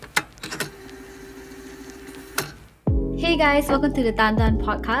Hey guys, welcome to the Tan Tan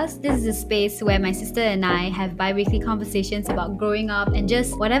podcast. This is a space where my sister and I have bi-weekly conversations about growing up and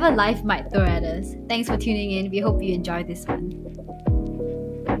just whatever life might throw at us. Thanks for tuning in. We hope you enjoy this one.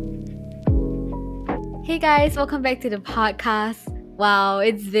 Hey guys, welcome back to the podcast. Wow,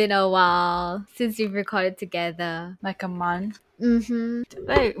 it's been a while since we've recorded together. Like a month. Mm-hmm.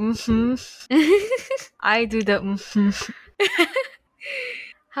 Like, I do the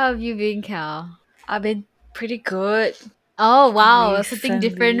How have you been, Cal? I've been pretty good Oh wow, something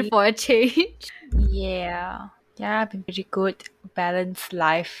different recently. for a change. Yeah. Yeah, I've been pretty good. Balanced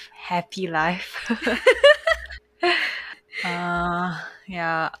life, happy life.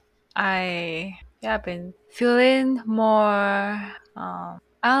 Yeah. I've been feeling more I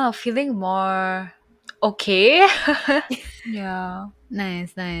don't know, feeling more okay. Yeah.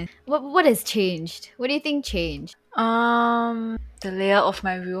 Nice. What has changed? What do you think changed? The layout of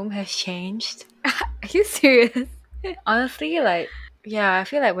my room has changed. Are you serious? Honestly, yeah, I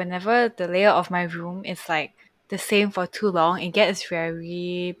feel like whenever the layout of my room is like the same for too long, it gets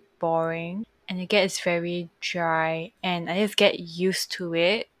very boring and it gets very dry, and I just get used to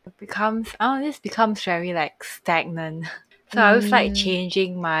it. It becomes, I don't know, this becomes very like stagnant. So I was like Mm,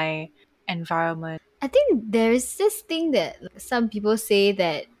 changing my environment. I think there is this thing that some people say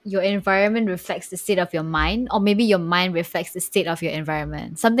that your environment reflects the state of your mind, or maybe your mind reflects the state of your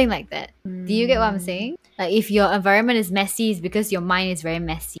environment. Something like that. Do you get what I'm Mm, saying? Like if your environment is messy, it's because your mind is very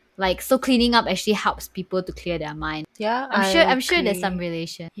messy. Like so cleaning up actually helps people to clear their mind. yeah, I'm I sure there's some agree.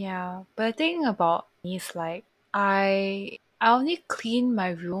 relation. Yeah, but the thing about me is like I only clean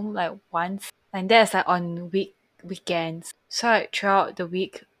my room like once, and that's like on weekends. So like throughout the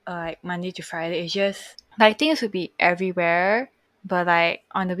week, like Monday to Friday, it's just like things would be everywhere. But like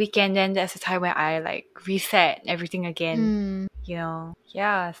on the weekend, then that's the time where I like reset everything again. Mm.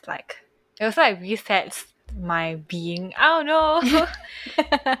 Yeah, it's like it was like resets my being. I don't know.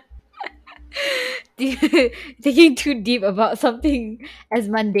 Thinking too deep about something as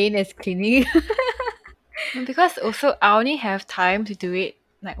mundane as cleaning. Because also I only have time to do it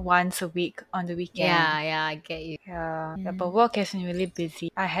like once a week on the weekend. Yeah, I get you. Yeah, but work has been really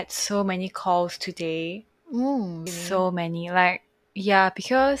busy. I had so many calls today. Really? So many. Like, yeah,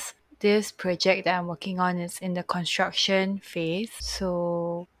 because this project that I'm working on is in the construction phase.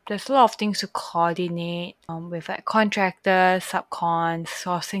 So there's a lot of things to coordinate with like contractors, subcons,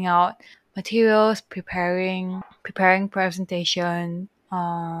 sourcing out materials, preparing presentation.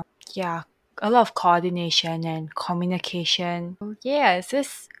 Yeah, a lot of coordination and communication. So, yeah, it's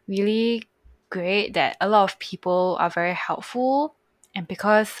just really great that a lot of people are very helpful. And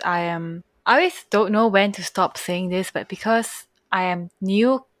because I always don't know when to stop saying this, but because I am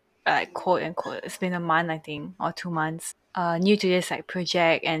new, like quote unquote, it's been a month, I think, or 2 months, new to this like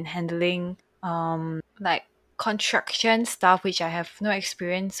project and handling like construction stuff, which I have no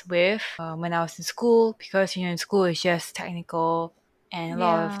experience with when I was in school, because in school it's just technical and a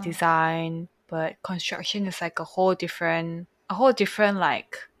lot of Yeah. design, but construction is like a whole different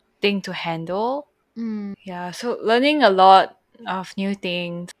like thing to handle. Mm. Yeah, so learning a lot of new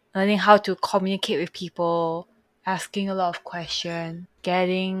things, learning how to communicate with people, asking a lot of questions,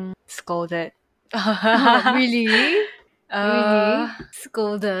 getting scolded. Oh, really? uh, Really?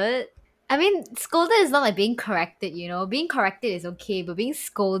 Scolded? I mean, scolded is not like being corrected, you know? Being corrected is okay, but being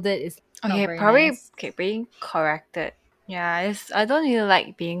scolded is not okay, very probably nice. okay, being corrected. Yeah, I don't really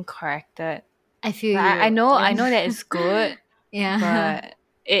like being corrected. I feel Like, I you. know I And know that it's good, yeah. but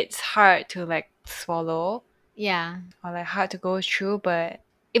it's hard to like swallow, Yeah. or like hard to go through, but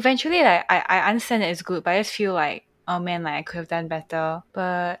eventually like I understand that it's good, but I just feel like, oh man, like I could have done better.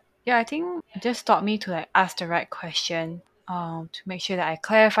 But yeah, I think it just taught me to like ask the right question, to make sure that I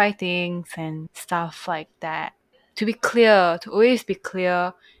clarify things and stuff like that. To be clear, to always be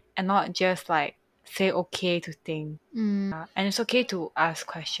clear and not just like say okay to things. Mm. And it's okay to ask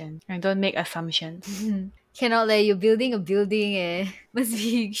questions and don't make assumptions. Cannot let you building a building, eh? Must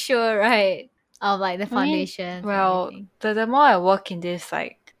be sure, right? Of like the I mean, foundations and well, everything. the more I work in this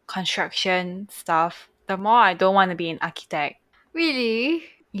like construction stuff, the more I don't want to be an architect. Really?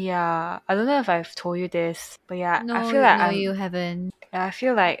 Yeah, I don't know if I've told you this, but yeah, I No, feel like no, you haven't. I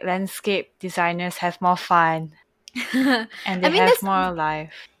feel like landscape designers have more fun and I they mean, have more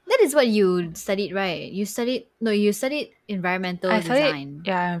life. that is what you studied, right? You studied environmental I studied, design.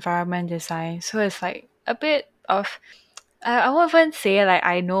 yeah, environment design, so it's like a bit of, I won't even say like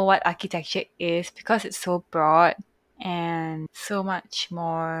I know what architecture is because it's so broad and so much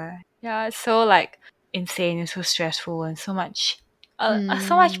more. Yeah, it's so like insane and so stressful and so much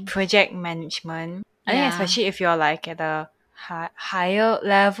Mm, project management. I think yeah. especially if you're like at a higher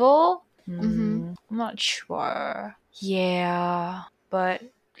level. Mm-hmm. I'm not sure. Yeah, but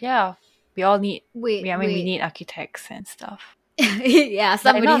yeah, we all need. Wait, We wait. need architects and stuff. Yeah, Like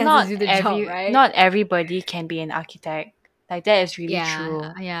somebody has to do the job, right? not everybody can be an architect. Like that is really Yeah, true.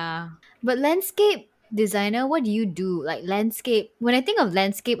 yeah. But landscape designer, what do you do? Like landscape. When I think of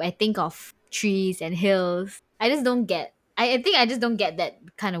landscape, I think of trees and hills. I just don't get. I think I just don't get that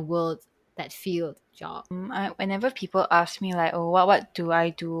kind of world, that field job. Whenever people ask me like, oh, what do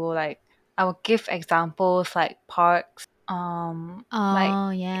I do? Like, I will give examples like parks, like Oh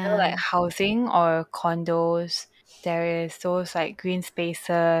like yeah. housing or condos. There is those like green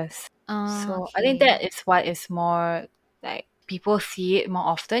spaces. Oh, So I think okay. that is what is more like people see it more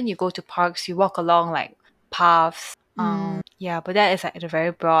often. You go to parks, you walk along like paths. Mm. Yeah, but that is like the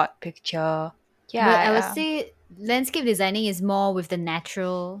very broad picture. But I would Yeah, say landscape designing is more with the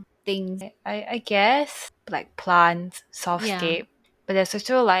natural things. I guess like plants, Yeah. softscape, but there's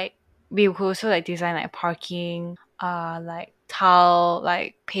also like we could also like design like parking, like tile,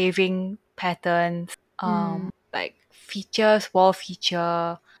 like paving patterns, Mm. like features, wall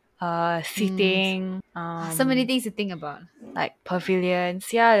feature, Mm. seating, So many things to think about. like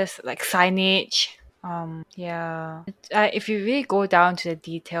pavilions. Yeah, there's like signage. Yeah. If you really go down to the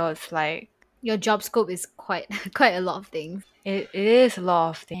detail, it's like Your job scope is quite quite a lot of things. it is a lot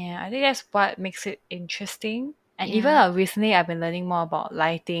of things. Yeah, I think that's what makes it interesting. And even Yeah. recently, I've been learning more about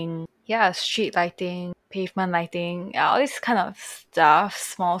lighting. Yeah, street lighting, pavement lighting, yeah, all this kind of stuff,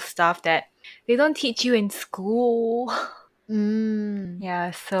 small stuff that they don't teach you in school. Mm.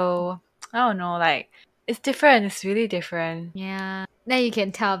 Yeah, so I don't know, like it's different. It's really different. Yeah. Now you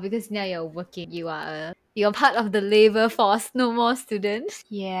can tell because now you're working. You're part of the labor force. No more students.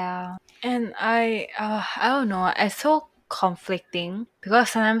 Yeah, and I don't know. It's so conflicting because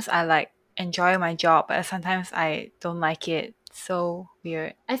sometimes I like enjoy my job, but sometimes I don't like it. So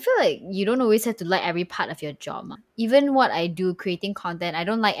weird. I feel like you don't always have to like every part of your job. Even what I do, creating content, I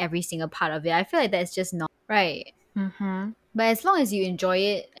don't like every single part of it. I feel like that's just not right. Mm-hmm. But as long as you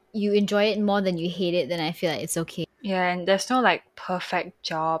enjoy it more than you hate it, then I feel like it's okay. Yeah, and there's no like perfect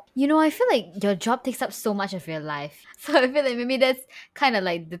job. You know, I feel like your job takes up so much of your life. So I feel like maybe that's kind of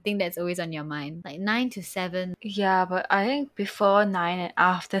like the thing that's always on your mind. Like 9 to 7. Yeah, but I think before 9 and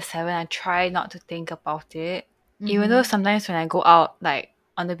after 7, I try not to think about it. Even though Mm-hmm. sometimes when I go out, like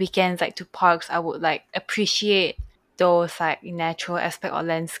on the weekends, like to parks, I would like appreciate those like natural aspect or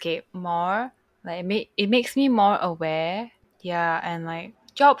landscape more. Like it makes me more aware. Yeah, and like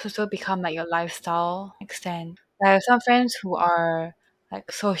jobs also become like your lifestyle extent. I have some friends who are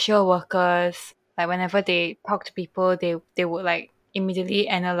like social workers. Like whenever they talk to people, they would like immediately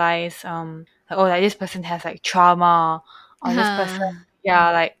analyze like, oh, like this person has like trauma, or this person,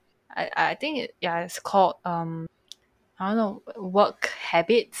 yeah, like I think yeah, it's called I don't know, work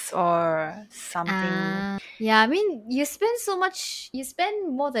habits or something. Yeah, I mean, you spend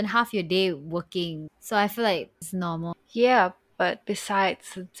more than half your day working. So I feel like it's normal. Yeah, but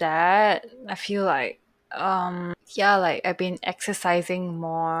besides that, I feel like yeah, like I've been exercising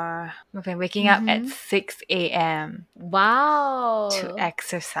more. I've been waking up at Mm-hmm. 6 a.m. to Wow.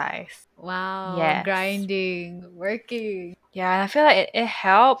 exercise. Wow. Yes. Grinding, working. Yeah, and I feel like it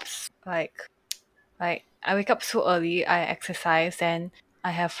helps. Like I wake up so early, I exercise, and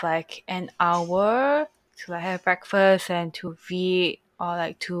I have like an hour to like have breakfast and to read or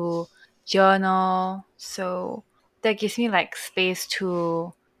like to journal. So that gives me like space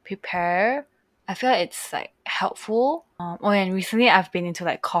to prepare. I feel like it's like helpful. Oh, and recently I've been into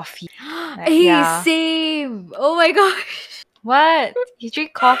like coffee. Like Hey, yeah. same. Oh my gosh. What? You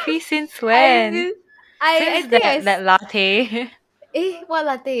drink coffee since I've when? been I Since think that latte. what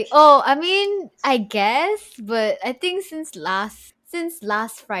latte? Oh, I mean, I guess, but I think since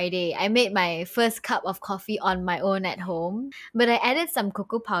last Friday, I made my first cup of coffee on my own at home. But I added some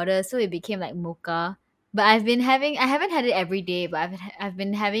cocoa powder, so it became like mocha. But I haven't had it every day, but I've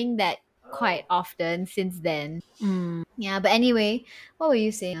been having that quite often since then. Mm. Yeah, but anyway, what were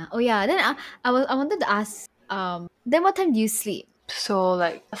you saying? Oh yeah, then I wanted to ask. Then what time do you sleep? So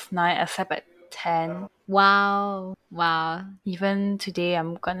like last night I slept at 10. Wow, wow. Even today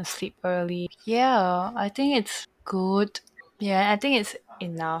I'm gonna sleep early. Yeah, I think it's good. Yeah, I think it's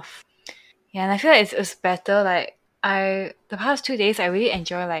enough. Yeah, and I feel like it's better. Like the past 2 days I really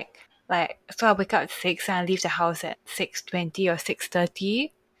enjoy so I wake up at 6 and I leave the house at 6:20 or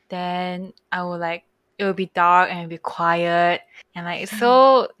 6:30. Then I will like it will be dark and it'll be quiet and like it's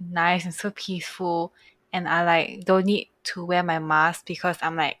so nice and so peaceful, and I like don't need to wear my mask because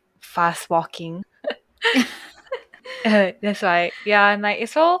I'm like fast walking. That's why. Yeah, and like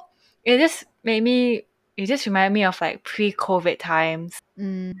it just made me it just reminded me of like pre-COVID times.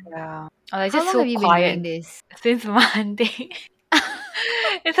 Mm. Yeah. Or like How just long so have you been quiet doing this? since Monday.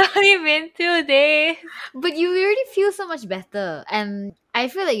 It's only been 2 days. But you already feel so much better. And I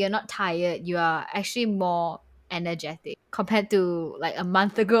feel like you're not tired. You are actually more energetic compared to like a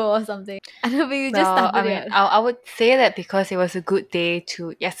month ago or something. I don't know, but you just Well, I started mean, it. I would say that because it was a good day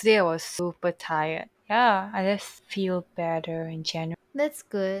too. Yesterday I was super tired. Yeah, I just feel better in general. That's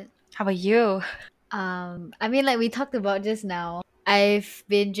good. How about you? I mean, like we talked about just now, I've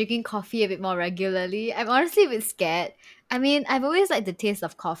been drinking coffee a bit more regularly. I'm honestly a bit scared. I mean, I've always liked the taste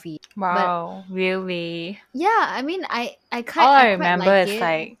of coffee, but Wow, really? yeah, I mean, All I I quite remember like is it.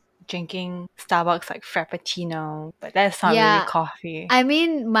 like drinking Starbucks like Frappuccino, but that's not really Yeah, coffee. I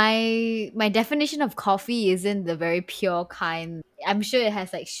mean, my definition of coffee isn't the very pure kind. I'm sure it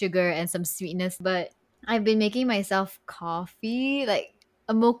has like sugar and some sweetness, but I've been making myself coffee, like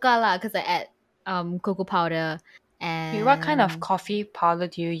a mocha lah, because I add cocoa powder Wait, what kind of and coffee powder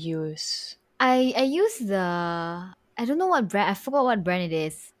do you use? I use the I don't know what brand, I forgot what brand it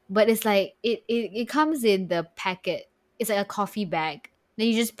is, but it's like it comes in the packet. It's like a coffee bag. Then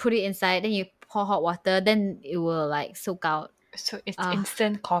you just put it inside, then you pour hot water, then it will like soak out. So it's Uh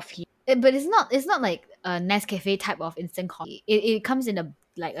instant coffee. but it's not like a Nescafe type of instant coffee. It comes in a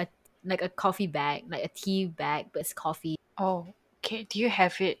like a coffee bag, like a tea bag, but it's coffee. Oh, okay. Do you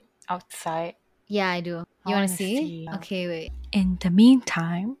have it outside? Yeah, I do. I You want to want to see? see. Okay, wait. In the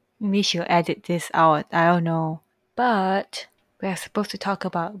meantime, maybe she'll edit this out. I don't know. But we're supposed to talk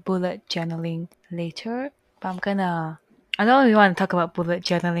about bullet journaling later. But I don't really want to talk about bullet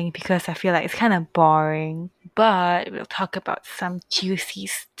journaling because I feel like it's kind of boring. But we'll talk about some juicy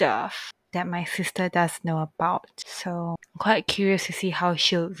stuff that my sister does know about. So I'm quite curious to see how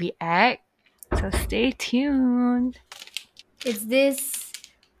she'll react. So stay tuned. It's this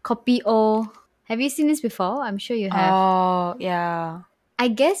Kopi O. Have you seen this before? I'm sure you have. Oh, yeah. I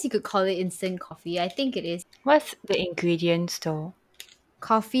guess you could call it instant coffee. I think it is. What's the ingredients though?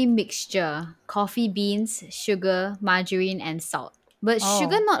 Coffee mixture, coffee beans, sugar, margarine, and salt. But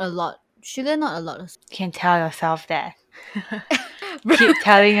sugar Oh, not a lot. Sugar not a lot. you can tell yourself that. Bro, Keep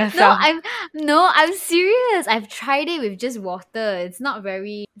telling no, yourself. I'm serious. I've tried it with just water. It's not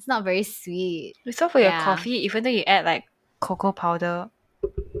very sweet. So for your Yeah. coffee, even though you add like cocoa powder,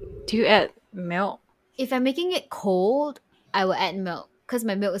 do you add milk? If I'm making it cold, I will add milk because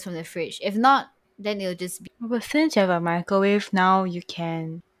my milk is from the fridge. If not, then it'll just be. But since you have a microwave now, you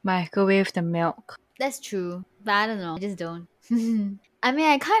can microwave the milk. That's true, but I don't know. I just don't. I mean,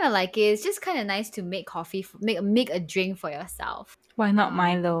 I kind of like it. It's just kind of nice to make coffee, make a drink for yourself. Why not Um,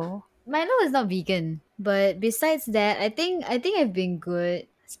 Milo? Milo is not vegan, but besides that, I think I've been good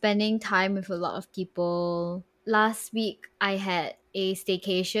spending time with a lot of people. Last week, I had a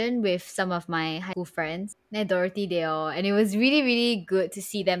staycation with some of my high school friends, and Dorothy Dale, and it was really good to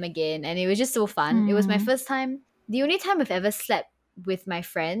see them again, and it was just so fun. It was my Hmm. first time. The only time I've ever slept with my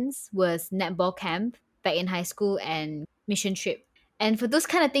friends was netball camp back in high school and mission trip. And for those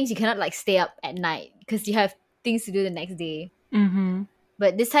kind of things, you cannot like stay up at night because you have things to do the next day. Mm-hmm.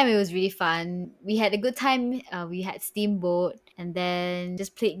 But this time it was really fun. We had a good time. We had steamboat and then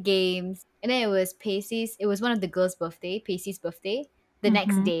just played games. And then it was Pacey's. It was one of the girls' birthday, Pacey's birthday, the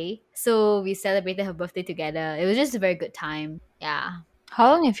next Mm-hmm. day. So we celebrated her birthday together. It was just a very good time. Yeah.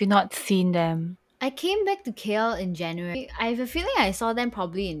 How long have you not seen them? I came back to KL in January. I have a feeling I saw them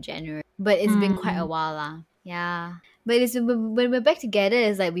probably in January, but it's been quite a Hmm. while lah. Yeah, but it's when we're back together,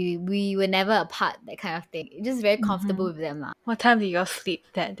 it's like we were never apart, that kind of thing. Just very comfortable Mm-hmm. with them lah. What time did you all sleep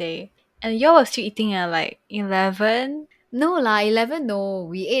that day? And y'all were still eating at like 11? No lah, 11 no.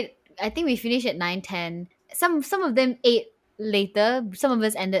 We ate, I think we finished at 9, 10. Some of them ate later, some of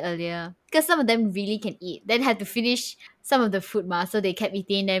us ended earlier. Because some of them really can eat. Then had to finish some of the food ma, so they kept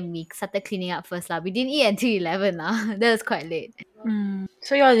eating, then we started cleaning up first lah. We didn't eat until 11 lah. That was quite late. Mm.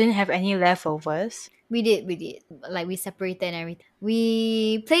 So y'all didn't have any leftovers? We did. Like we separated and everything.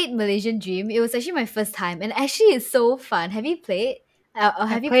 We played Malaysian Dream. It was actually my first time, and actually it's so fun. Have you played? Or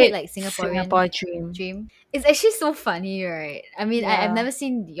I have you played played like Singaporean Singapore Dream. Dream? It's actually so funny, right? I mean, I've Yeah. never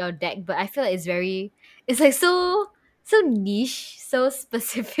seen your deck, but I feel like it's like so niche, so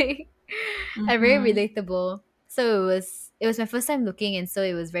specific, and very Mm-hmm. relatable. So it was my first time looking, and so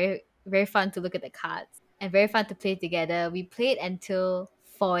it was very fun to look at the cards and very fun to play together. We played until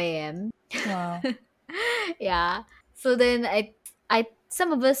 4 a.m. Wow. Yeah. So then I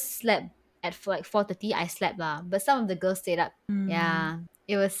some of us slept at like 4:30. I slept lah, but some of the girls stayed up. Mm. Yeah,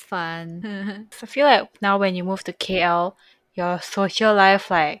 it was fun. So I feel like now when you move to KL, your social life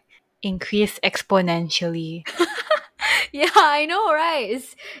like increased exponentially. Yeah, I know, right?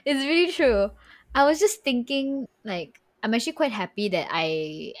 It's really true. I was just thinking, like, I'm actually quite happy that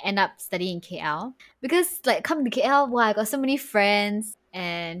I end up studying in KL because, like, coming to KL, wow, I got so many friends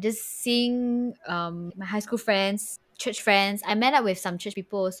and just seeing my high school friends, church friends. I met up with some church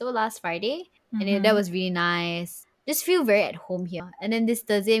people also last Friday, and that Mm-hmm. was really nice. Just feel very at home here. And then this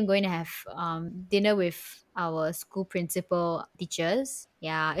Thursday, I'm going to have dinner with our school principal teachers.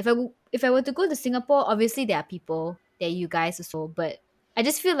 Yeah, if I were to go to Singapore, obviously there are people, there are you guys also, but I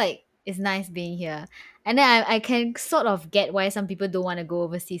just feel like it's nice being here. And then I can sort of get why some people don't want to go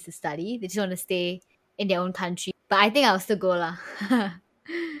overseas to study. They just want to stay in their own country. But I think I'll still go lah.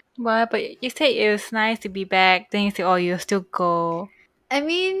 Well, but you said it was nice to be back. Then you said, oh, you'll still go. I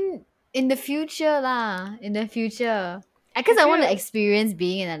mean, in the future lah. In the future. I Because I want to feel experience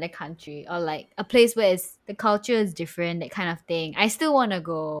being in another country or like a place where the culture is different, that kind of thing. I still want to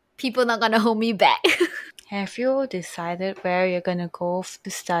go. People not gonna hold me back. Have you decided where you're gonna go to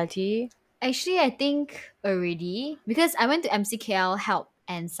study? Actually, I think already because I went to MCKL Help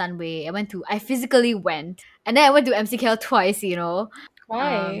and Sunway. I physically went, and then I went to MCKL twice.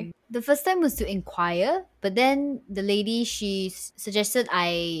 Why? The first time was to inquire, but then the lady suggested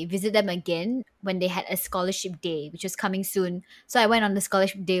I visit them again when they had a scholarship day, which was coming soon. So I went on the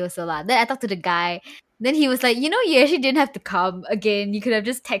scholarship day also lah. Then I talked to the guy. Then he was like, you actually didn't have to come again. You could have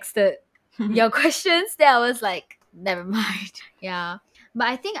just texted your questions. Then I was like, never mind. Yeah. But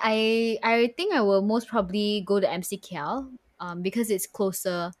I think I will most probably go to MCKL because it's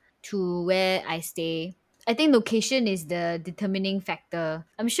closer to where I stay. I think location is the determining factor.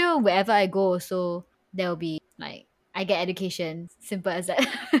 I'm sure wherever I go also there'll be like I get education. Simple as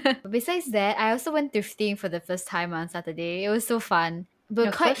that. Besides that, I also went thrifting for the first time on Saturday. It was so fun. But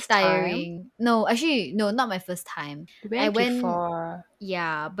Your quite first time? tiring. No, actually, no, not my first time. You I went went, before.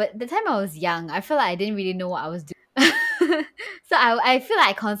 yeah, but the time I was young, I feel like I didn't really know what I was doing. So I feel like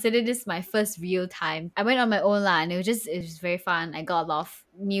I consider this my first real time. I went on my own lah, and it was very fun. I got a lot of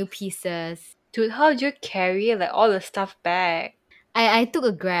new pieces. Dude, how did you carry like all the stuff back? I took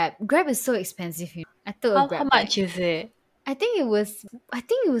a Grab. Grab is so expensive. I took a How Grab bag. much is it? I think it was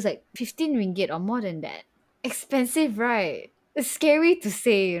like 15 ringgit or more than that. Expensive, right? It's scary to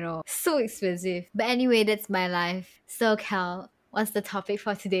say. So expensive. But anyway, that's my life. So Cal, what's the topic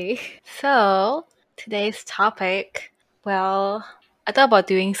for today? So, today's topic, well, I thought about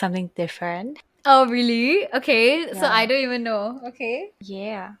doing something different. Oh, really? Okay, so I Yeah. don't even know. Okay.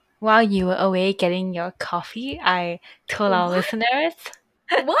 Yeah. While you were away getting your coffee, I told our What? listeners.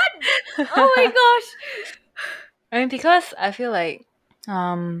 What? Oh my gosh. I mean, because I feel like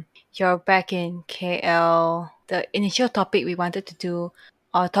you're back in KL. The initial topic we wanted to do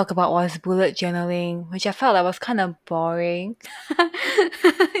or talk about was bullet journaling, which I felt like was kind of boring.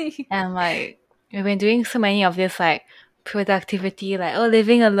 And like we've been doing so many of this like productivity, like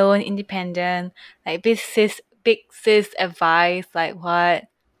living alone, independent, like big sis advice, like what?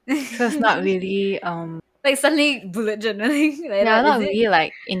 So it's not really Like suddenly bullet journaling like yeah, that, is not it? really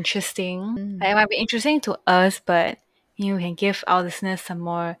like interesting. Like it might be interesting to us, but we can give our listeners some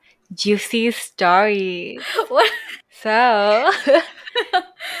more juicy stories. What? So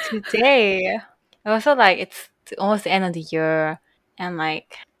today, also like it's almost the end of the year, and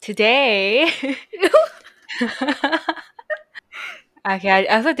like today, okay, I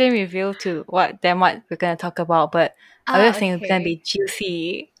also didn't reveal to what we're gonna talk about, but I was saying it's gonna Okay. be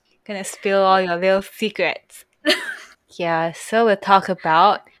juicy, gonna spill all your little secrets. Yeah, so we'll talk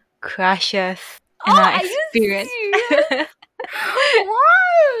about crushes and Oh, our are you experience. serious?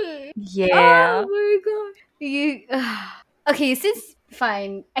 Why? Yeah. Oh my god. You okay, since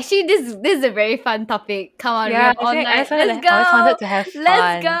fine. Actually, this is a very fun topic. Come on, we Yeah, have all I night. just wanted Let's to, I just go. wanted to have Let's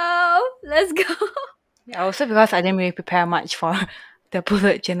fun. go. Let's go. Yeah, also because I didn't really prepare much for the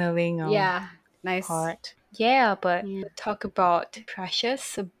bullet journaling Yeah. Nice. part. Yeah, but Yeah. we'll talk about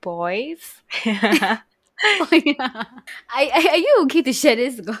precious boys. Oh yeah. Are you okay to share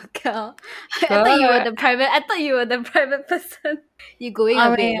this, girl? I thought you were Sure. the private. I thought you were the private person. You going a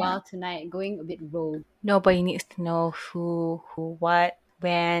I bit mean, wild tonight. Going a bit rogue. nobody needs to know who, what,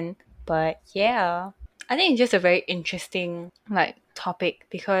 when. But yeah, I think it's just a very interesting like topic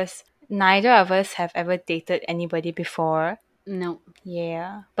because neither of us have ever dated anybody before. No.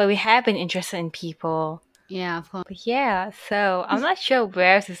 Yeah, but we have been interested in people. Yeah, of course. But yeah, so I'm not sure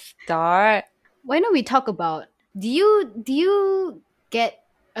where to start. Why don't we talk about do you get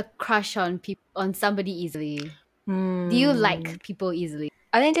a crush on people on somebody easily? Do you Hmm. like people easily?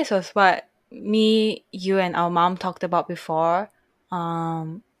 I think this was what me, you, and our mom talked about before.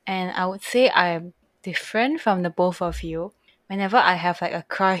 And I would say I'm different from the both of you. Whenever I have like a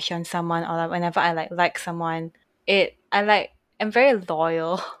crush on someone or like whenever I like someone, I'm very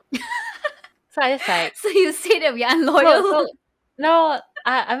loyal. So I just like, So you say that we're so unloyal? so no,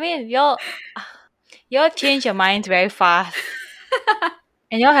 I mean y'all change your minds very fast,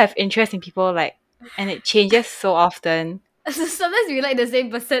 and y'all have interest in people like, and it changes so often. So sometimes we like the same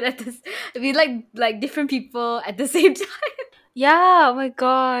person at this. We like different people at the same time. Yeah, oh my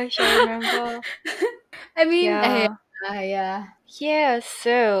gosh, I remember. I mean, Yeah. yeah. Yeah,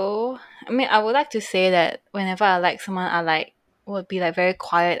 so I mean, I would like to say that whenever I like someone, I like would be like very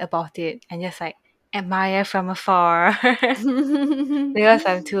quiet about it and just like admire from afar because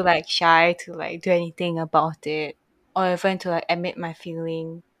I'm too like shy to like do anything about it or even to like admit my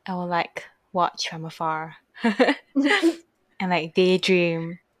feeling. I will like watch from afar and like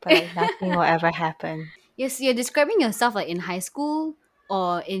daydream, but like nothing will ever happen. Yes, you're describing yourself like in high school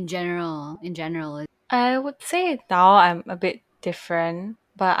or in general. In general. I would say now I'm a bit different,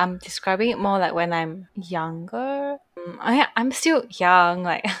 but I'm describing it more like when I'm younger. I'm still young,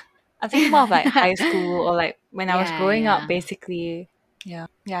 like I'm thinking more of like high school or like when I was Yeah, growing up, yeah. basically. Yeah.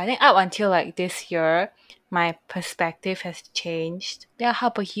 Yeah, I think up until like this year, my perspective has changed. Yeah, how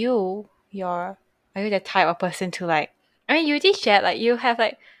about you? Are you the type of person to like, I mean, you did share like you have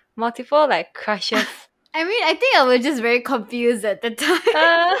like multiple like crushes. I mean, I think I was just very confused at the time.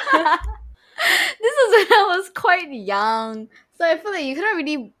 Uh, This was when I was quite young. So I feel like you cannot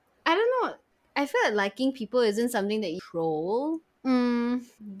really. I don't know. I feel like liking people isn't something that you control.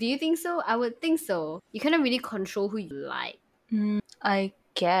 Do you think so? I would think so. You cannot really control who you like. I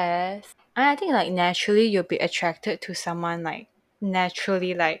guess. And I think like naturally you'll be attracted to someone like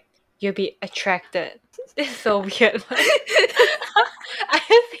naturally like you'll be attracted. This is so weird. I'm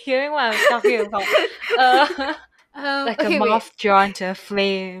just hearing what I'm talking about. Uh, like a Okay, wait. moth drawn to a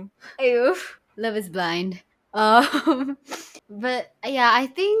flame. Ew. Love is blind. Um, but yeah, I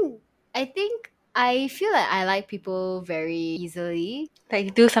think I feel like I like people very easily.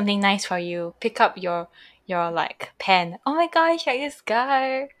 Like do something nice for you. Pick up your like pen. Oh my gosh, like this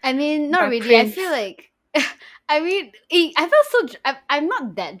guy I mean, not by really. I Prince. feel like, I mean, I feel so. I'm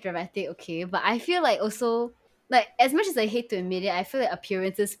not that dramatic, okay, but I feel like also like as much as I hate to admit it, I feel like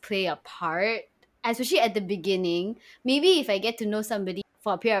appearances play a part, especially at the beginning. Maybe if I get to know somebody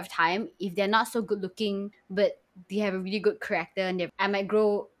for a period of time, if they're not so good looking, but they have a really good character, and I might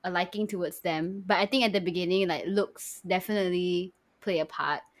grow a liking towards them. But I think at the beginning, like looks definitely play a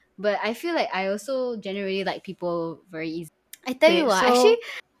part. But I feel like I also generally like people very easy. I tell you Wait, what, actually,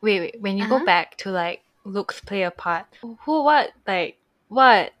 so wait, when you go uh-huh. back to like looks play a part,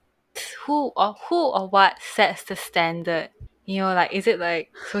 what who or what sets the standard? You know, like is it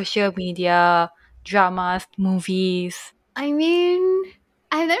like social media, dramas, movies? I mean,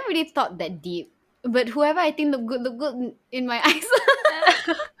 I've never really thought that deep. But whoever I think look good in my eyes.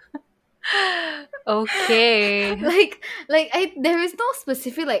 Okay. like I there is no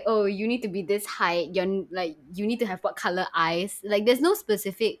specific like, oh, you need to be this height, you're like you need to have what color eyes. Like there's no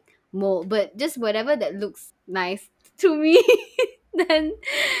specific mold, but just whatever that looks nice to me. Then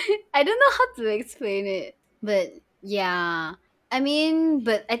I don't know how to explain it. But yeah. I mean,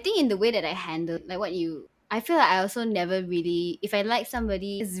 but I think in the way that I handle like what you I feel like I also never really if I like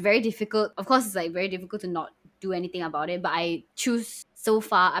somebody, it's very difficult. Of course it's like very difficult to not do anything about it, but I choose so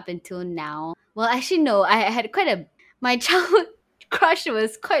far up until now. Well, actually no, I had quite a my childhood crush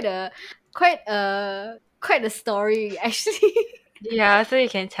was quite a story actually. Yeah, so you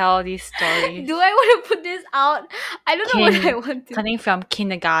can tell these stories. Do I want to put this out? I don't know whether I Kin want to. Coming from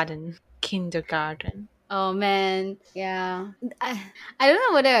kindergarten. Kindergarten. Oh man, yeah. I don't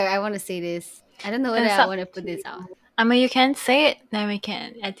know whether I want to say this. I don't know whether It's I up want to put to this you. out. I mean, you can say it, then we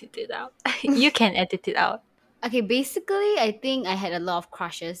can edit it out. You can edit it out. Okay, basically, I think I had a lot of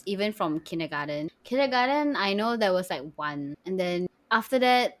crushes, even from kindergarten. Kindergarten, I know there was like one, and then after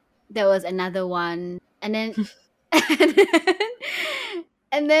that, there was another one, and then, and then,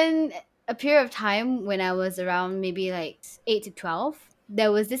 and then a period of time when I was around maybe like 8 to 12,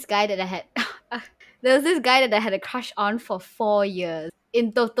 there was this guy that I had. There was this guy that I had a crush on for 4 years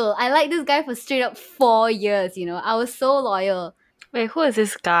in total. I liked this guy for straight up 4 years. I was so loyal. Wait, who is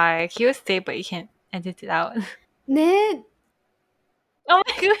this guy? He will stay, but you can edit it out. Ned, Oh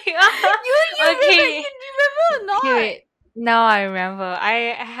my god! you Okay, remember or okay, not? wait. Now I remember.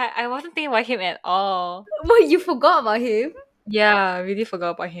 I wasn't thinking about him at all. What, you forgot about him? Yeah, I really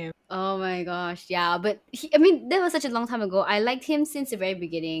forgot about him. Oh my gosh, yeah, but I mean, that was such a long time ago. I liked him since the very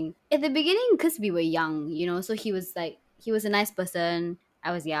beginning. At the beginning, because we were young, so he was a nice person.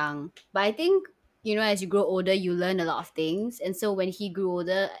 I was young. But I think, as you grow older, you learn a lot of things. And so when he grew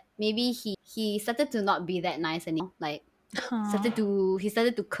older, maybe he started to not be that nice anymore. Like, Aw. he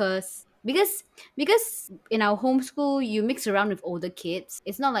started to curse. because in our homeschool you mix around with older kids.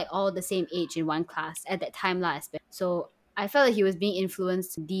 It's not like all the same age in one class at that time lah. So I felt like he was being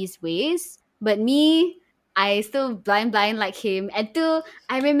influenced these ways. But me, I still blind like him until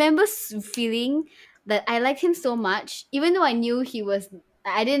I remember feeling that I liked him so much, even though I knew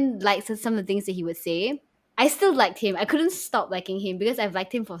I didn't like some of the things that he would say. I still liked him. I couldn't stop liking him because I've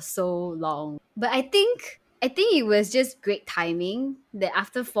liked him for so long. But I think it was just great timing that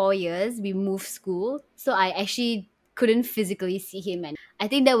after 4 years we moved school, so I actually couldn't physically see him, and I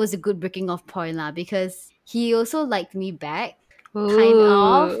think that was a good breaking off point lah because he also liked me back, kind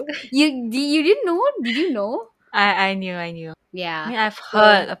of. Ooh. You didn't know? Did you know? I knew, I knew. I Yeah. mean, I've So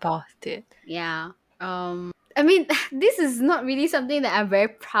heard about it. yeah. I mean, this is not really something that I'm very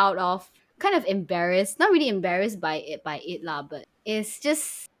proud of. Kind of embarrassed. Not really embarrassed by it lah, but it's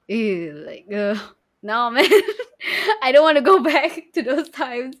just ew, like no man. I don't want to go back to those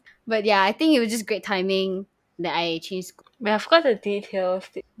times. But yeah, I think it was just great timing that I changed school. But I forgot the details.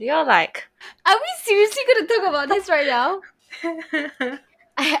 Do you like? Are we seriously gonna talk about this right now?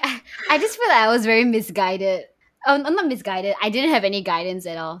 I just feel like I was very misguided. Oh, I'm not misguided. I didn't have any guidance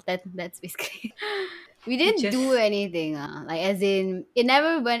at all. That's basically. We You didn't do just anything. Like as in, it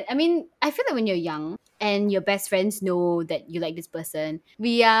never went. I mean, I feel like when you're young and your best friends know that you like this person,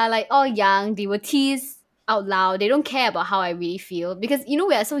 we are like all young. They will tease out loud. They don't care about how I really feel because we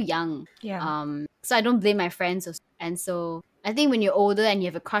are so young. yeah. So I don't blame my friends. And so I think when you're older and you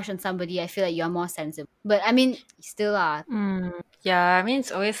have a crush on somebody, I feel like you're more sensible. But I mean, still are. Yeah, I mean,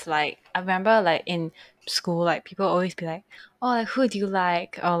 it's always like, I remember like in school, like people always be like, oh, like who do you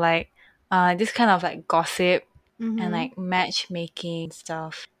like? Or like, this kind of like gossip and Mm-hmm. like matchmaking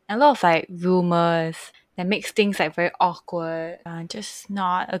stuff. And a lot of like rumors that makes things like very awkward and just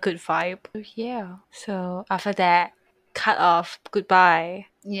not a good vibe. So, yeah. So after that, cut off, goodbye.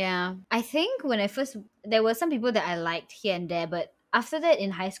 Yeah. I think when I first, there were some people that I liked here and there, but after that in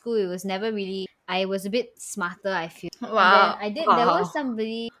high school, it was never really, I was a bit smarter, I feel. And then Wow. there was Wow.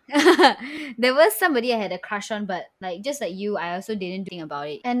 somebody, there was somebody I had a crush on, but like, just like you, I also didn't do anything about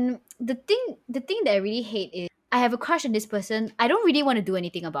it. And the thing that I really hate is, I have a crush on this person. I don't really want to do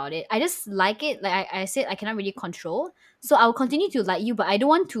anything about it. I just like it. Like I said, I cannot really control. So I'll continue to like you, but I don't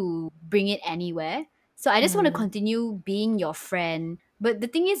want to bring it anywhere. So I just want to Mm. continue being your friend. But the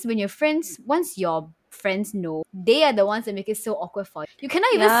thing is, when your friends, once your friends know, they are the ones that make it so awkward for you. You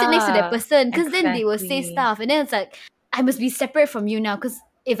cannot even sit next to that Yeah, person because then they will say exactly. stuff. And then it's like, I must be separate from you now because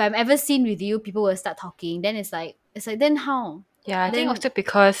if I'm ever seen with you, people will start talking. Then it's like, then how? Yeah, I think Then, also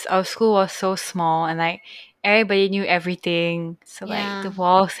because our school was so small and like everybody knew everything. So like the yeah.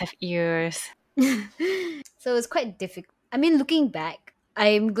 walls have ears. So it's quite difficult. I mean, looking back,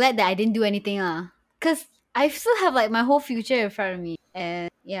 I'm glad that I didn't do anything, because I still have like my whole future in front of me, and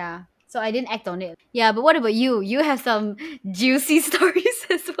yeah, so I didn't act on it. Yeah, but what about you? You have some juicy stories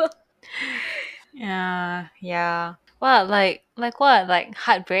as well. Yeah, yeah. What like what? Like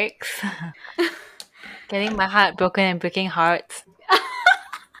heartbreaks? Getting my heart broken and breaking hearts.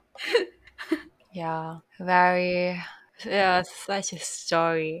 Yeah. Very yeah, such a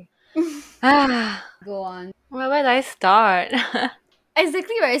story. Ah, Go on. where do I start?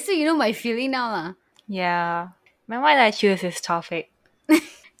 Exactly right. So you know my feeling now, lah. Yeah. Man, why did I choose this topic?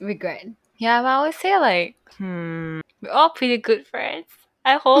 Regret. Yeah, but I always say like, we're all pretty good friends.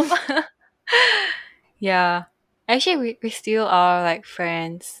 I hope. Yeah. Actually, we still are like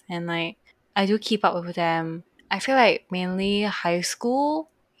friends, and like I do keep up with them. I feel like mainly high school.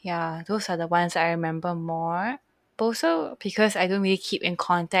 Yeah, those are the ones I remember more. But also because I don't really keep in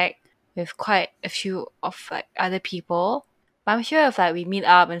contact with quite a few of like other people. But I'm sure if like we meet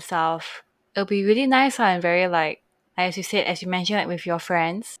up and stuff, it'll be really nice and very like as you said, as you mentioned, like with your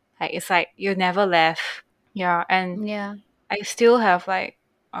friends. Like it's like you never left. Yeah, and Yeah. I still have like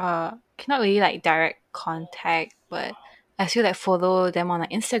cannot really like direct contact, but I still like follow them on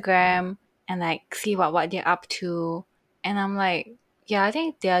like Instagram and like see what they're up to. And I'm like, yeah, I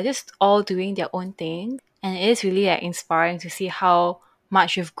think they're just all doing their own thing. And it is really like inspiring to see how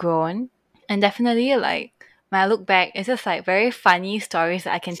much you've grown. And definitely like when I look back, it's just like very funny stories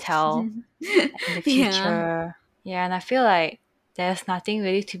that I can tell in the Yeah. future. Yeah, and I feel like there's nothing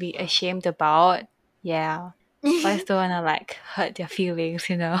really to be ashamed about. Yeah. But I still wanna like hurt their feelings,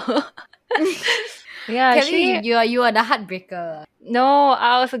 you know. Yeah, Kelly, actually you are the heartbreaker. no,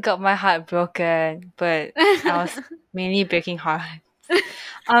 I also got my heart broken, but I was mainly breaking hearts.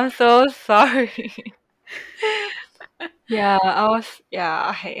 I'm so sorry. Yeah, I was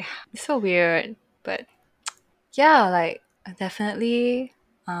yeah, hey. It's so weird. But yeah, like I definitely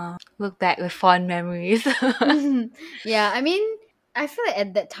look back with fond memories. Yeah, I mean, I feel like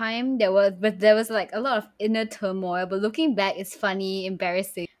at that time there was like a lot of inner turmoil, but looking back it's funny,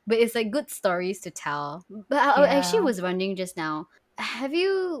 embarrassing, but it's like good stories to tell. But I actually Yeah. was wondering just now, have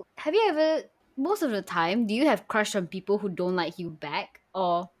you ever, most of the time, do you have crush on people who don't like you back,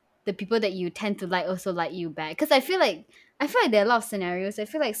 or the people that you tend to like also like you back? Because I feel like there are a lot of scenarios. I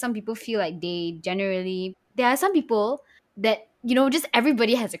feel like some people feel like they generally, there are some people that, just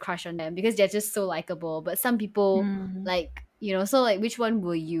everybody has a crush on them because they're just so likable, but some people, Mm, like, so like, which one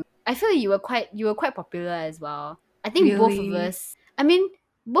will you? I feel like you were quite popular as well. I think both of really? us. I mean,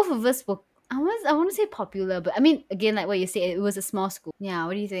 both of us were. I want to say popular, but I mean, again, like what you said, it was a small school. Yeah.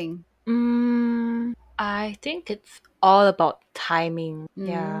 What do you think? I think it's all about timing.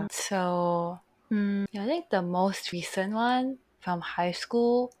 Yeah. Mm. So, yeah, I think the most recent one from high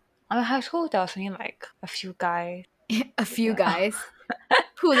school. I mean, high school there was only like a few guys. A few Yeah. guys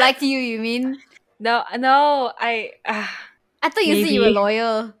who liked you. You mean? No, no, I thought you said you were maybe.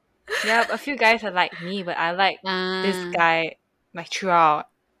 loyal. Yeah, a few guys that like me, but I like this Ah. guy like throughout.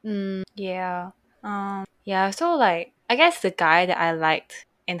 Mm. Yeah. Yeah, so like I guess the guy that I liked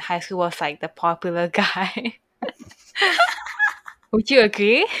in high school was like the popular guy. Would you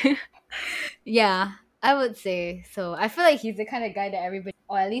agree? Yeah, I would say so. I feel like he's the kind of guy that everybody,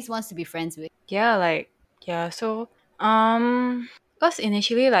 or at least wants to be friends with. Yeah, like yeah, so because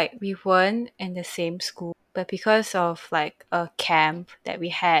initially like we weren't in the same school, but because of like a camp that we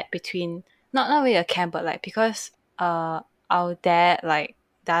had between, not really a camp, but like because our dad like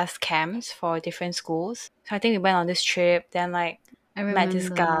does camps for different schools. So I think we went on this trip, then like I met this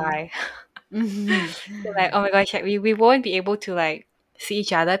remember. guy. Mhm. So like oh my gosh, like, we won't be able to like see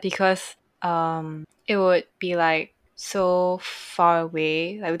each other because it would be like so far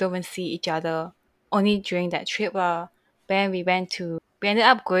away. Like we don't even see each other only during that trip lah. Then we ended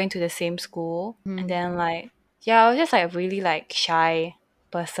up going to the same school, and Mhm. then like yeah, I was just like really like shy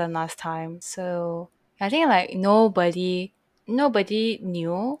person last time. So I think like nobody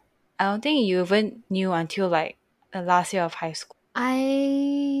knew. I don't think you even knew until like the last year of high school.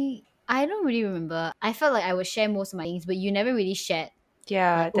 I don't really remember. I felt like I would share most of my things, but you never really shared, like,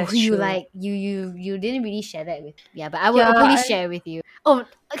 Yeah, oh, that's who you true. like. You didn't really share that with. Yeah, but I will Yeah, openly share with you. Oh,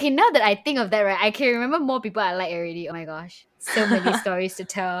 okay. Now that I think of that, right, I can remember more people I like already. Oh my gosh, so many stories to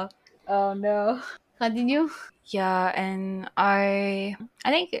tell. Oh no. Continue. yeah, and I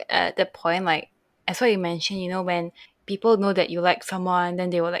think at the point like as what you mentioned, when people know that you like someone, then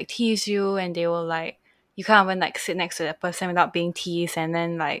they will like tease you, and they will like you can't even like sit next to that person without being teased, and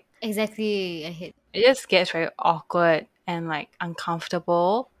then like Exactly. I hate. it just gets very awkward and like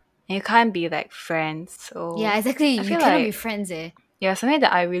uncomfortable, and you can't be like friends. Yeah, So exactly. I You feel cannot be like friends, eh? yeah, something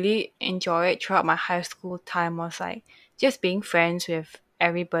that I really enjoyed throughout my high school time was like just being friends with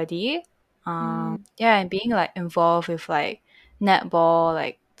everybody. Mm. Yeah, and being like involved with like netball,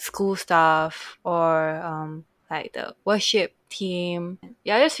 like school stuff, or like the worship team.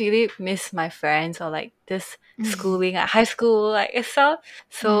 Yeah, I just really miss my friends, or like this schooling at high school. Like it's so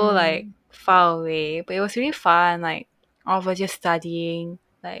like Mm. far away, but it was really fun. Like all of us just studying,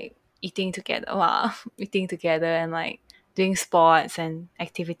 like eating together, wow, eating together, and like doing sports and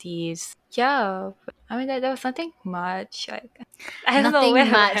activities. Yeah, but, I mean that there was nothing much. Like I don't know Nothing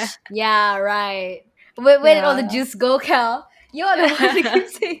where. much. Yeah, right. Where did all the Yeah. juice go, Cal? You're the one that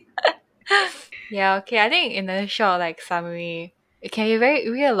keeps saying. Yeah, okay. I think in a short like summary, it can be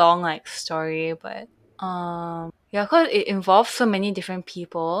really long like story, but yeah, cause it involves so many different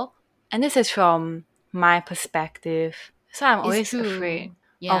people, and this is from my perspective. So I'm It's always afraid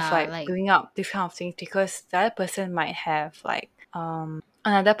true. of Yeah, like like. bringing up this kind of things because the other person might have like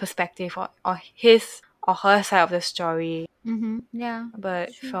another perspective or his or her side of the story. Mm-hmm. Yeah.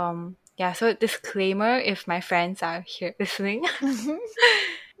 But True. from yeah, so disclaimer if my friends are here listening.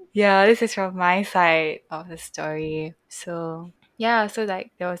 Yeah, this is from my side of the story. So yeah, so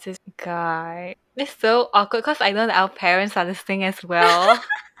like there was this guy. It's so awkward because I know that our parents are listening as well.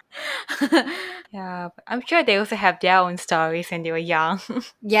 Yeah, but I'm sure they also have their own stories when they were young.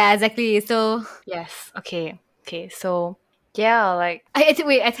 Yeah, exactly. So Yes. Okay. Okay. So yeah, like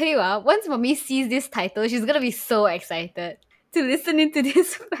wait, I tell you what, once mommy sees this title, she's gonna be so excited to listen into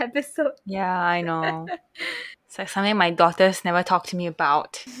this episode. yeah, I know. It's like something my daughters never talk to me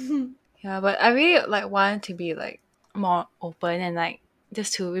about. Yeah, but I really like want to be like more open and like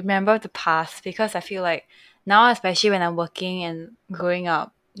just to remember the past because I feel like now, especially when I'm working and growing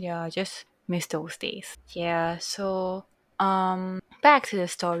up, yeah, I just miss those days. Yeah, so back to the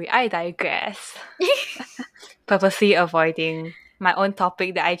story. I digress. Purposely avoiding my own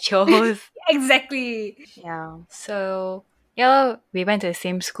topic that I chose. Exactly. Yeah. So yeah, we went to the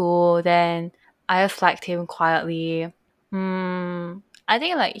same school, then I just liked him quietly. I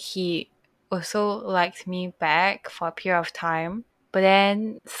think like he also liked me back for a period of time, but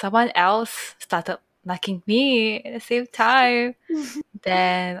then someone else started liking me at the same time.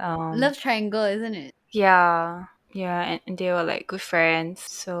 Then Love triangle, isn't it? yeah, yeah, and they were like good friends.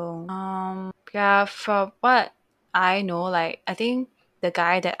 So yeah, from what I know, like I think the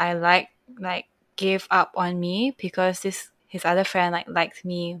guy that I like gave up on me because this his other friend like liked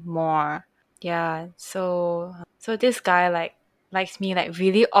me more. Yeah, so this guy like likes me like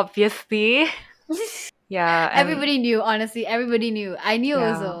really obviously. Yeah, and Everybody knew, honestly. Everybody knew. I knew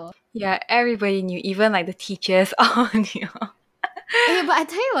yeah, also. yeah, everybody knew, even like the teachers all knew. Okay, but I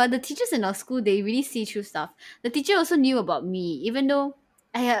tell you what, the teachers in our school, they really see through stuff. The teacher also knew about me, even though,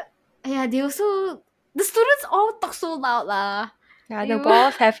 yeah, yeah, they also, the students all talk so loud lah. Yeah, the You,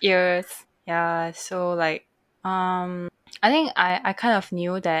 balls have ears. Yeah, so like I think I kind of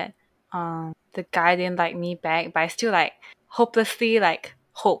knew that the guy didn't like me back, but I still like hopelessly like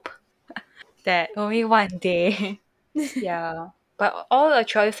hope that only one day. Yeah. But all the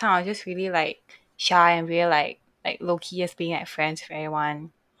throughout this time I was just really like shy and really like low key just being like friends with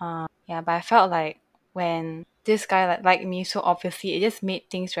everyone. Yeah, but I felt like when this guy like liked me so obviously, it just made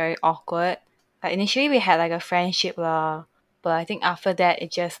things very awkward. Like initially we had like a friendship lah, but I think after that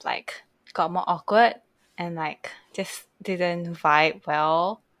it just like got more awkward and like just didn't vibe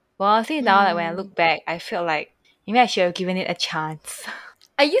well. Well, honestly now like when I mm. look back, I feel like maybe I should have given it a chance.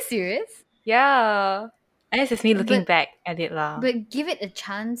 Are you serious? Yeah. And this is me looking But back at it lah. but give it a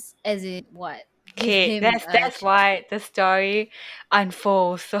chance, as in what? Give Okay, him a that's chance. why the story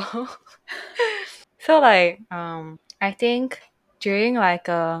unfolds. So so like I think during like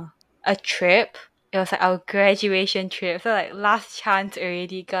a trip, it was like our graduation trip. So like last chance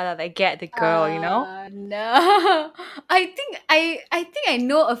already gotta like get the girl, you know? No. I think I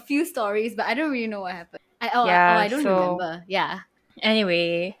know a few stories, but I don't really know what happened. Yeah, I don't so remember. Yeah.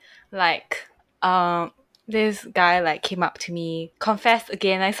 anyway, like this guy like came up to me, confessed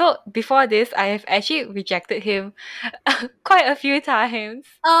again. Like so before this I have actually rejected him quite a few times.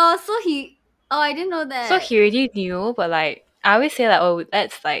 Oh, so he. Oh, I didn't know So that. he already knew, but like I always say like, oh,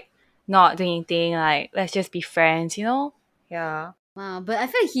 let's like not do anything, like let's just be friends, you know? Yeah. Wow, but I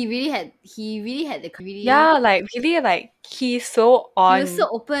feel like he really had the really. Yeah, like really like he's so He was so on.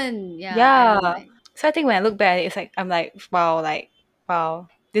 open. Yeah, I know. Yeah. So I think when I look back at it, it's like I'm like, wow,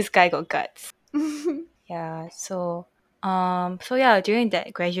 this guy got guts. Yeah. So yeah, during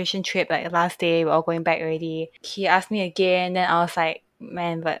that graduation trip, like last day, we're all going back already. He asked me again, then I was like,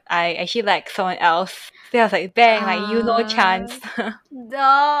 man, but I actually like someone else. So I was like, bang, like you no chance.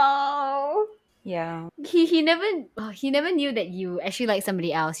 No. Yeah. He never knew that you actually like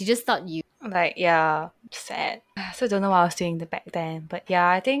somebody else. He just thought you. Like yeah, sad. So don't know what I was doing back then. But yeah,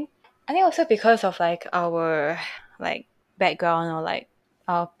 I think also because of like our like background or like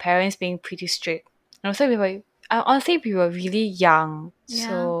our parents being pretty strict. And also honestly we were really young. Yeah.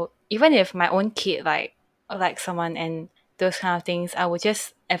 So even if my own kid like someone and those kind of things, I would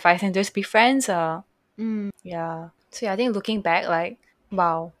just advise them to just be friends Mm. yeah. So yeah, I think looking back like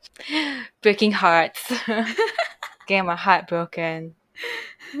wow. Breaking hearts. Getting my heart broken.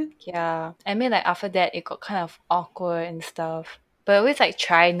 Yeah. I mean like after that it got kind of awkward and stuff. But I always like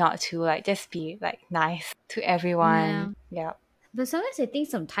try not to like just be like nice to Yeah. everyone. Yeah. But sometimes I think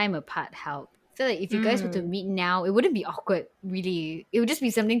some time apart help. I feel like if you guys were to Mm. meet now, it wouldn't be awkward, really. It would just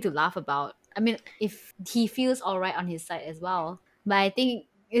be something to laugh about. I mean, if he feels alright on his side as well. But I think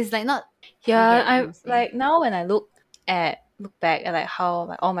it's like not. You Yeah, get what I I'm saying? like now when I look back at like how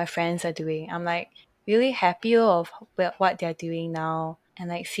like all my friends are doing, I'm like really happy of what they're doing now and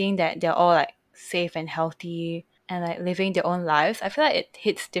like seeing that they're all like safe and healthy and like living their own lives. I feel like it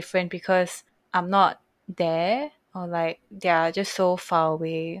hits different because I'm not there or like they're just so far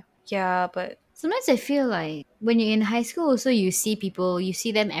away. Yeah, but Sometimes I feel like when you're in high school, also you see people, you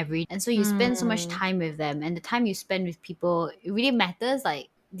see them every, and so you spend so much mm, time with them, and the time you spend with people, it really matters. Like,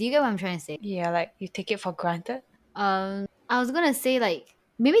 do you get what I'm trying to say? yeah, like you take it for granted. I was gonna say like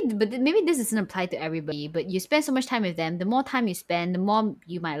maybe this doesn't apply to everybody, but you spend so much time with them. The more time you spend, the more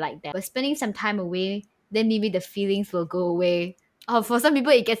you might like them. But spending some time away, then maybe the feelings will go away. Oh, for some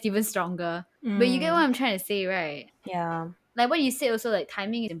people, it gets even stronger. But you get what Mm, I'm trying to say, right? yeah. Like what you said, also like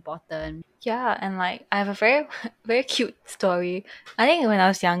timing is important. Yeah, and like I have a very very cute story. I think when I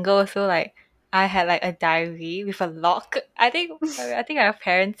was younger also like I had like a diary with a lock. I think our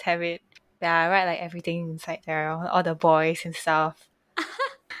parents have it. Yeah, I write like everything inside there, all the boys and stuff.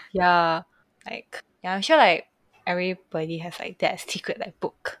 Yeah. Like yeah, I'm sure like everybody has like that secret like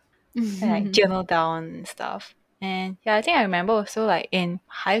book and like journal down and stuff. And yeah, I think I remember also like in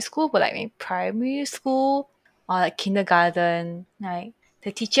high school, but like in primary school, or like kindergarten, like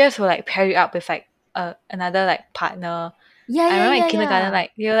the teachers will like pair you up with like another like partner. Yeah, I yeah, remember in yeah, kindergarten, yeah.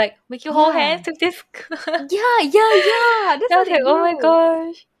 like they were like make you hold Yeah. hands with this. Yeah, yeah, yeah. That's I what was they like, oh my do.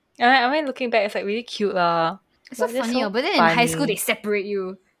 gosh. I mean, looking back, it's like really cute lah. It's so But they're funny, so but then in high school they funny. separate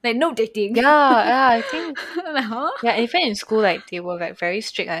you. Like no dating. Yeah, I think Like, huh? yeah. Even in school, like they were like very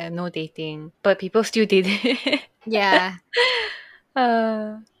strict, like no dating, but people still did it. Yeah.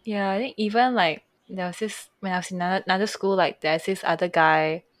 Yeah, I think even like there was this when I was in another school, like there's this other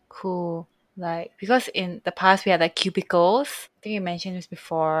guy who like because in the past we had like cubicles. I think you mentioned this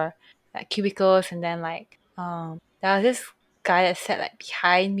before, like cubicles, and then like there was this guy that sat like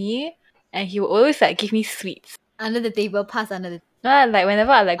behind me, and he would always like give me sweets. Under the table, pass under the No, like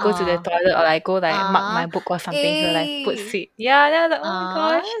whenever I like go to the Aw. toilet or like go like mark my Aw. book or something, he'll like put Hey. sweet. Yeah, then I was like, oh my Aw,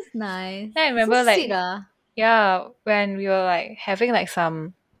 gosh. that's nice. Then I So remember sweet, like yeah, when we were like having like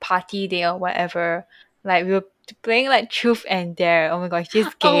some party day or whatever, like we were playing like Truth and Dare. Oh my gosh, this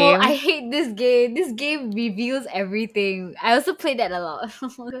Oh, I game. hate this game. This game reveals everything. I also played that a lot.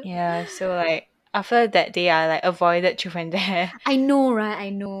 Yeah, so like after that day, I like avoided Truth and Dare. I know, right? I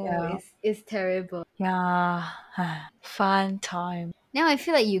know. Yeah, It's terrible. yeah, fun time. Now I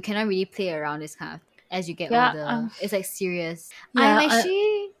feel like you cannot really play around this kind of as you get Yeah, older. It's like serious. I'm yeah.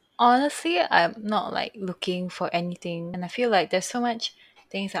 actually Honestly, I'm not like looking for anything, and I feel like there's so much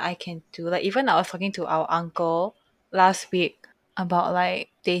things that I can do. Like even I was talking to our uncle last week about like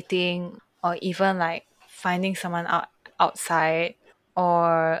dating or even like finding someone outside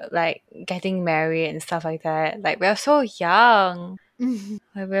or like getting married and stuff like that. Like we're so young.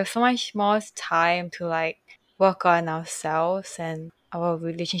 Like we have so much more time to like work on ourselves and our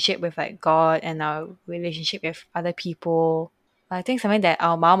relationship with like God and our relationship with other people. I think something that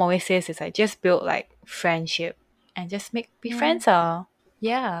our mom always says is like just build like friendship and just be yeah. friends.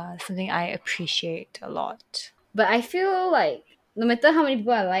 Yeah, something I appreciate a lot. But I feel like no matter how many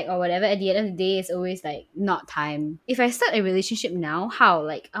people I like or whatever, at the end of the day, it's always like not time. If I start a relationship now, how?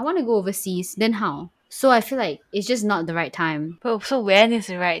 Like I want to go overseas, then how? So I feel like it's just not the right time. But so when is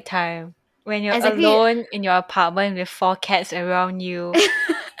the right time? When you're Exactly. alone in your apartment with 4 cats around you.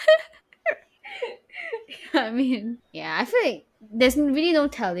 I mean, yeah, I feel like there's really no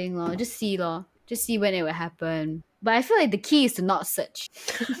telling, lor. Just see, lor. Just see when it will happen. But I feel like the key is to not search.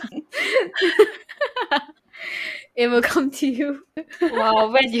 It will come to you. Wow,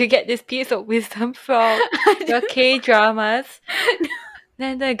 where do you get this piece of wisdom from? Your K dramas.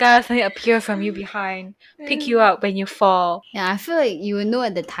 Then the guy will suddenly appear from you behind, pick you up when you fall. Yeah, I feel like you will know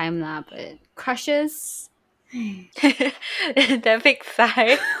at the time lah, but crushes. That big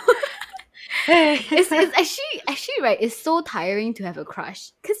sigh. It's actually right. It's so tiring to have a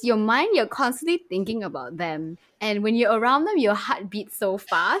crush because your mind you're constantly thinking about them, and when you're around them, your heart beats so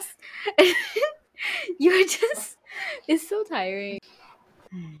fast. You're just it's so tiring.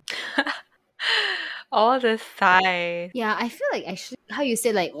 All the sighs. Yeah, I feel like actually how you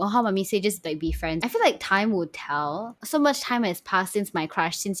said like well how mommy say just like be friends. I feel like time will tell. So much time has passed since my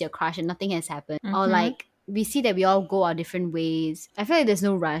crush, since your crush, and nothing has happened. Or Mhm. like we see that we all go our different ways. I feel like there's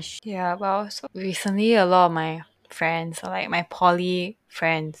no rush. Yeah, well, so recently a lot of my friends, or like my poly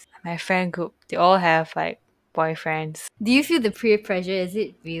friends, my friend group, they all have like boyfriends. Do you feel the peer pressure? Is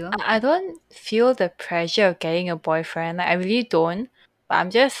it real? I don't feel the pressure of getting a boyfriend. Like I really don't. But I'm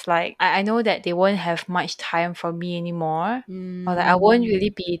just like I know that they won't have much time for me anymore. Or like I won't really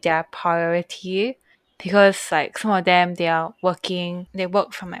be their priority because like some of them they are working, they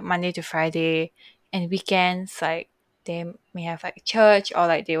work from like Monday to Friday, and weekends like they may have like church or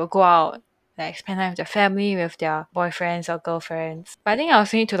like they will go out like spend time with their family, with their boyfriends or girlfriends. But I think I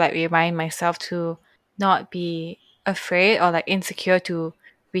also need to like remind myself to not be afraid or like insecure to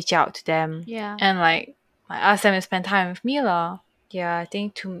reach out to them Yeah. and like I ask them to spend time with me lah. Yeah, I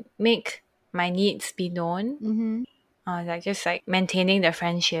think to make my needs be known, Mm-hmm. like just like maintaining the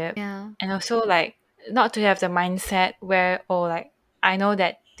friendship, Yeah. and also like not to have the mindset where oh like I know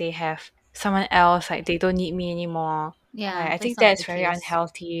that they have someone else, like they don't need me anymore. Yeah. I That's think not the that's very case.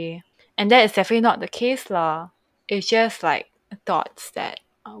 unhealthy, and that is definitely not the case lah. It's just like thoughts that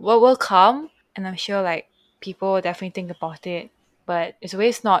what will come, and I'm sure like people will definitely think about it, but it's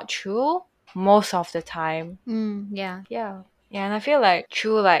always not true most of the time. Yeah. Yeah. Yeah, and I feel like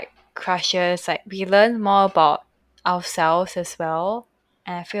through like crushes, like we learn more about ourselves as well.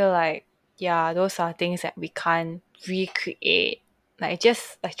 And I feel like yeah, those are things that we can't recreate. Like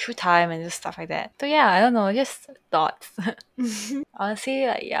just like through time and just stuff like that. So yeah, I don't know, just thoughts. Honestly,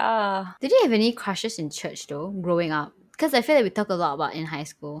 like yeah. Did you have any crushes in church though, growing up? Because I feel like we talk a lot about in high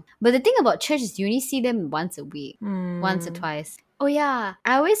school. But the thing about church is you only see them once a week, once or Hmm. twice. Oh yeah,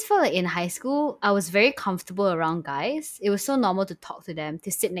 I always felt like in high school I was very comfortable around guys. It was so normal to talk to them, to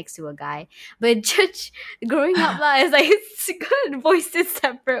sit next to a guy. But in church, growing up lah, it's like it's good voices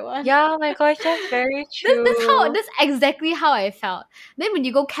separate one. Yeah, oh my gosh, that's very That's true. that's exactly how I felt. Then when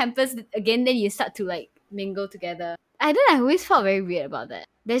you go campus again, then you start to like mingle together. I always felt very weird about that.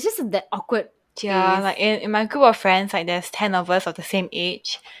 There's just that awkward Yeah, phase. like in my group of friends, like there's 10 of us of the same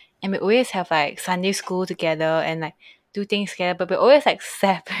age, and we always have like Sunday school together and like do things together, but we always like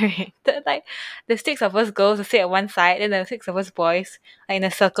separate. Like the 6 of us girls will sit at one side, and the 6 of us boys like in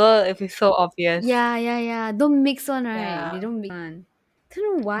a circle. It be so obvious. Yeah. Don't mix one, right? Yeah, They don't mix one. Don't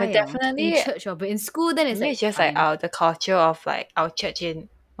know but why, in definitely, church but in school then it's maybe like it's just like fine. the culture of like our church in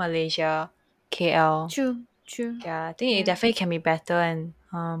Malaysia, KL. True. Yeah, I think it Yeah. definitely can be better and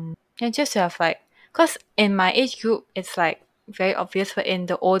just to have like, cause in my age group it's like very obvious, but in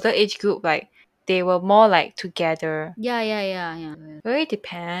the older age group like they were more like together. Yeah. Really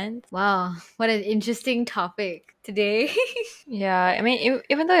depends. Wow, what an interesting topic today. Yeah, I mean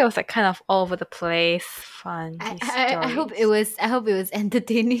even though it was like kind of all over the place, fun I, these I I hope it stories. was I hope it was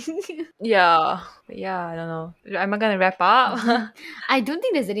entertaining. Yeah, but yeah, I don't know. Am I gonna wrap up? I don't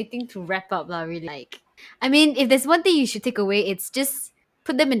think there's anything to wrap up lah, really. Like, I mean, if there's one thing you should take away, it's just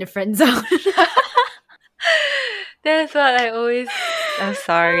put them in the friend zone. That's what I always. I'm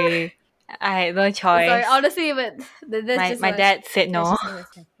sorry. I had no Sorry, choice. honestly, but that's My just my what dad said that's no. just what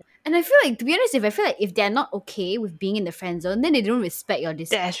happened. And I feel like, to be honest, if I feel like if they're not okay with being in the friend zone, then they don't respect your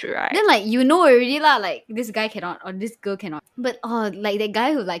decision. That's right. Then like you know already lah, like this guy cannot or this girl cannot. But like that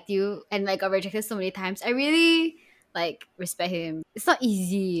guy who liked you and like got rejected so many times, I really like respect him. It's not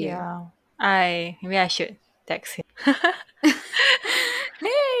easy. Yeah. Maybe I should text him.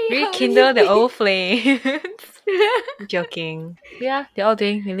 Hey, how are Rekindle the you? old flames. Joking. Yeah, they're all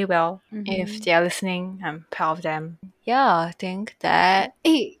doing really well. If they are listening, I'm proud of them. Yeah, I think that.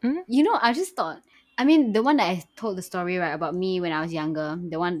 Hey, Mm? I just thought. I mean, the one that I told the story right about me when I was younger,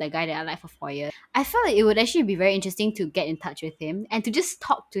 the guy that I liked for 4 years. I felt like it would actually be very interesting to get in touch with him and to just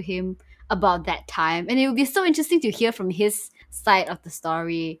talk to him about that time, and it would be so interesting to hear from his side of the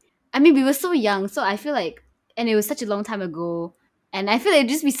story. I mean, we were so young, so I feel like, and it was such a long time ago, and I feel like it'd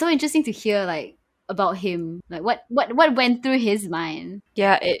just be so interesting to hear like about him, like what went through his mind.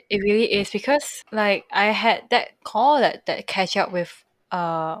 Yeah, it really is because like I had that call that catch up with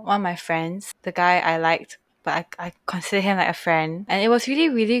one of my friends, the guy I liked, but I consider him like a friend. And it was really,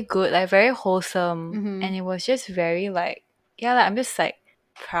 really good, like very wholesome. Mm-hmm. And it was just very like yeah, like I'm just like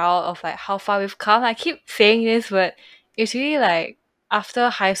proud of like how far we've come. I keep saying this, but it's really like after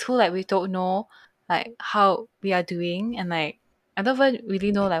high school, like we don't know like how we are doing, and like I don't even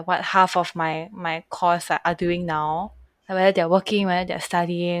really know like what half of my course are doing now, like whether they're working, whether they're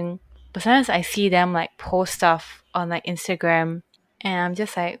studying. But sometimes I see them like post stuff on like Instagram, and I'm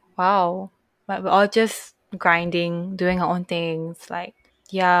just like, wow, like we're all just grinding, doing our own things. Like,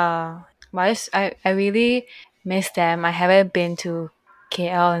 yeah, but I really miss them. I haven't been to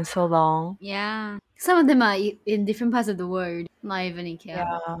KL in so long. Yeah. Some of them are in different parts of the world, not even in KL.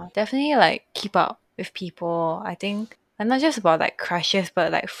 Yeah, definitely like keep up with people. I think, and not just about like crushes,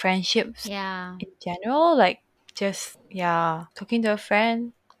 but like friendships Yeah. in general. Like just yeah, talking to a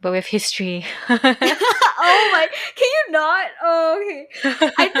friend, but with history. Oh my, can you not? Oh, okay.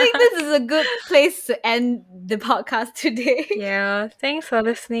 I think this is a good place to end the podcast today. Yeah, thanks for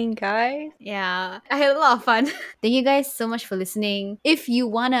listening, guys. Yeah, I had a lot of fun. Thank you guys so much for listening. If you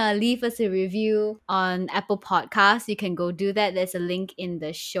want to leave us a review on Apple Podcasts, you can go do that. There's a link in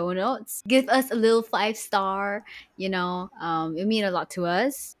the show notes. Give us a little 5 star, it mean a lot to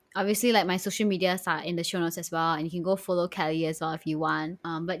us. Obviously, like my social medias are in the show notes as well, and you can go follow Kelly as well if you want.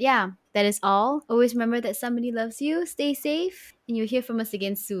 But yeah, that is all. Always remember that somebody loves you. Stay safe, and you'll hear from us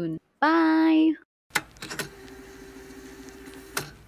again soon. Bye.